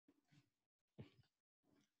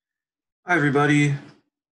Hi, everybody.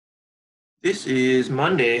 This is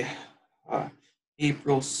Monday, uh,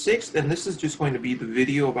 April 6th, and this is just going to be the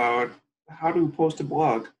video about how to post a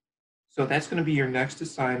blog. So that's going to be your next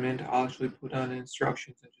assignment. I'll actually put on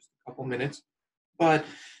instructions in just a couple minutes. But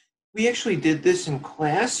we actually did this in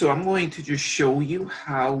class, so I'm going to just show you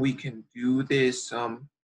how we can do this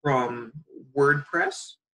from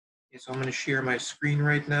WordPress. Okay, so I'm going to share my screen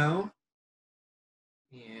right now.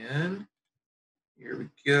 And here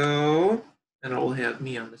we go. And it'll have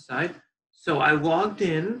me on the side. So I logged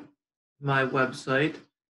in my website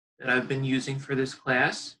that I've been using for this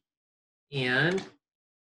class, and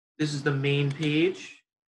this is the main page.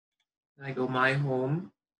 And I go my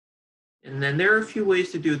home, and then there are a few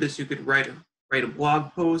ways to do this. You could write a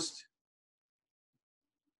blog post,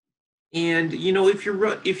 and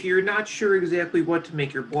if you're not sure exactly what to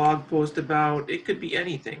make your blog post about, it could be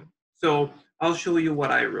anything. So I'll show you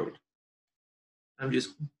what I wrote. I'm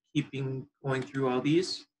just going through all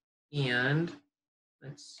these, and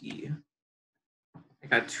let's see. I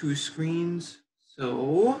got two screens,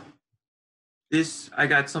 so I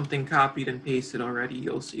got something copied and pasted already,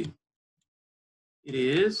 you'll see. It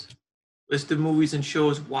is list of movies and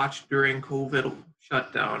shows watched during COVID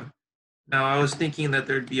shutdown. Now, I was thinking that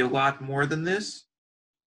there'd be a lot more than this,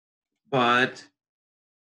 but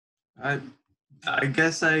I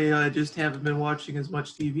guess I just haven't been watching as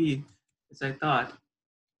much TV as I thought.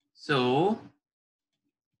 So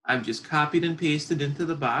I've just copied and pasted into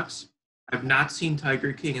the box. I've not seen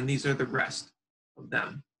Tiger King, and these are the rest of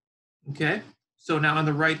them. Okay, so now on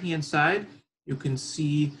the right-hand side, you can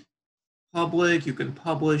see public. You can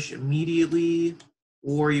publish immediately,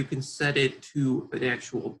 or you can set it to an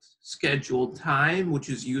actual scheduled time, which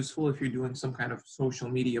is useful if you're doing some kind of social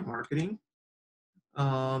media marketing.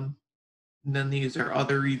 And then these are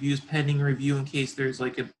other reviews, pending review in case there's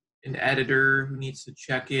like an editor who needs to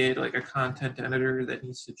check it, like a content editor that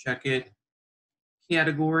needs to check it.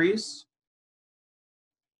 Categories,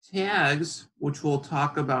 tags, which we'll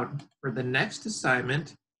talk about for the next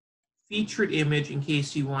assignment. Featured image in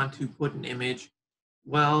case you want to put an image.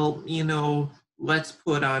 Well, let's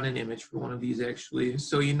put on an image for one of these actually.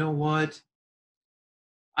 So you know what?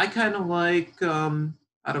 I kind of like,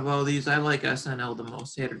 out of all these, I like SNL the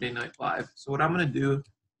most, Saturday Night Live. So what I'm going to do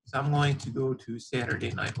is I'm going to go to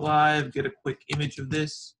Saturday Night Live, get a quick image of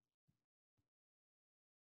this.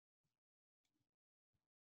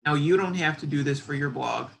 Now you don't have to do this for your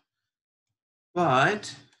blog,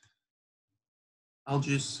 but I'll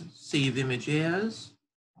just save image as,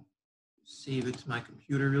 save it to my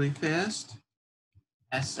computer really fast.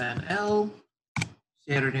 SNL,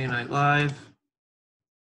 Saturday Night Live.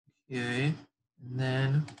 Okay, and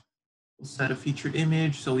then we'll set a featured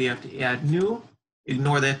image. So we have to add new.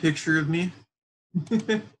 Ignore that picture of me.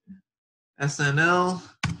 SNL.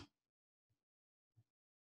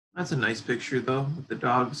 That's a nice picture though, with the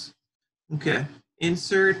dogs. Okay,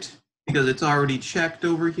 insert, because it's already checked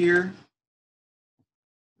over here.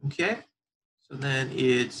 Okay, so then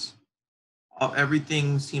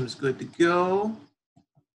everything seems good to go.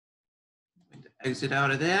 I'm going to exit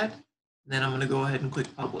out of that. And then I'm going to go ahead and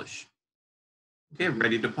click publish. Okay,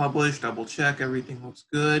 ready to publish, double check, everything looks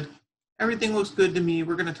good. Everything looks good to me.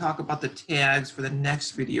 We're going to talk about the tags for the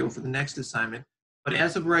next video, for the next assignment. But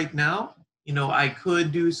as of right now, I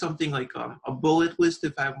could do something like a bullet list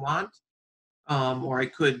if I want, or I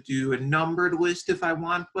could do a numbered list if I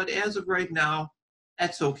want. But as of right now,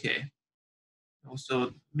 that's okay. So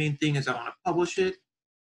the main thing is I want to publish it.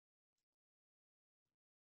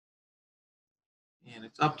 And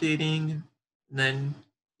it's updating. And then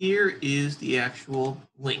here is the actual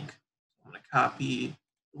link. I'm going to copy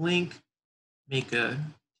the link, make a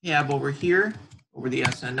tab over here, over the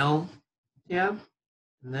SNL tab,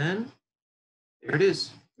 and then there it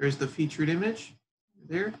is. There's the featured image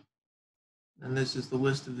there. And this is the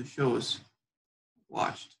list of the shows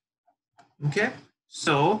watched. Okay,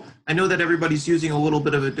 so I know that everybody's using a little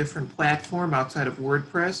bit of a different platform outside of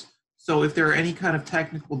WordPress. So if there are any kind of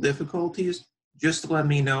technical difficulties, just let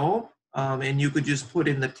me know. And you could just put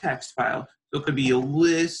in the text file. So it could be a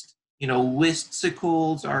list,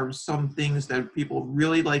 listicles are some things that people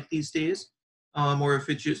really like these days. Or if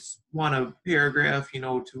it just want a paragraph,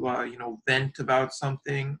 to vent about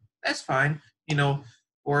something, that's fine,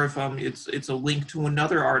 or if it's a link to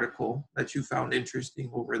another article that you found interesting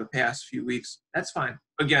over the past few weeks, that's fine.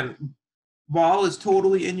 Again, ball is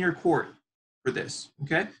totally in your court for this,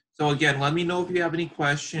 okay? So again, let me know if you have any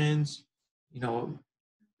questions. For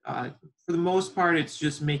the most part, it's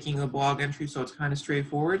just making a blog entry, so it's kind of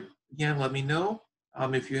straightforward. Again, let me know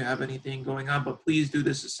if you have anything going on, but please do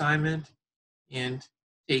this assignment and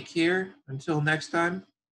take care. Until next time.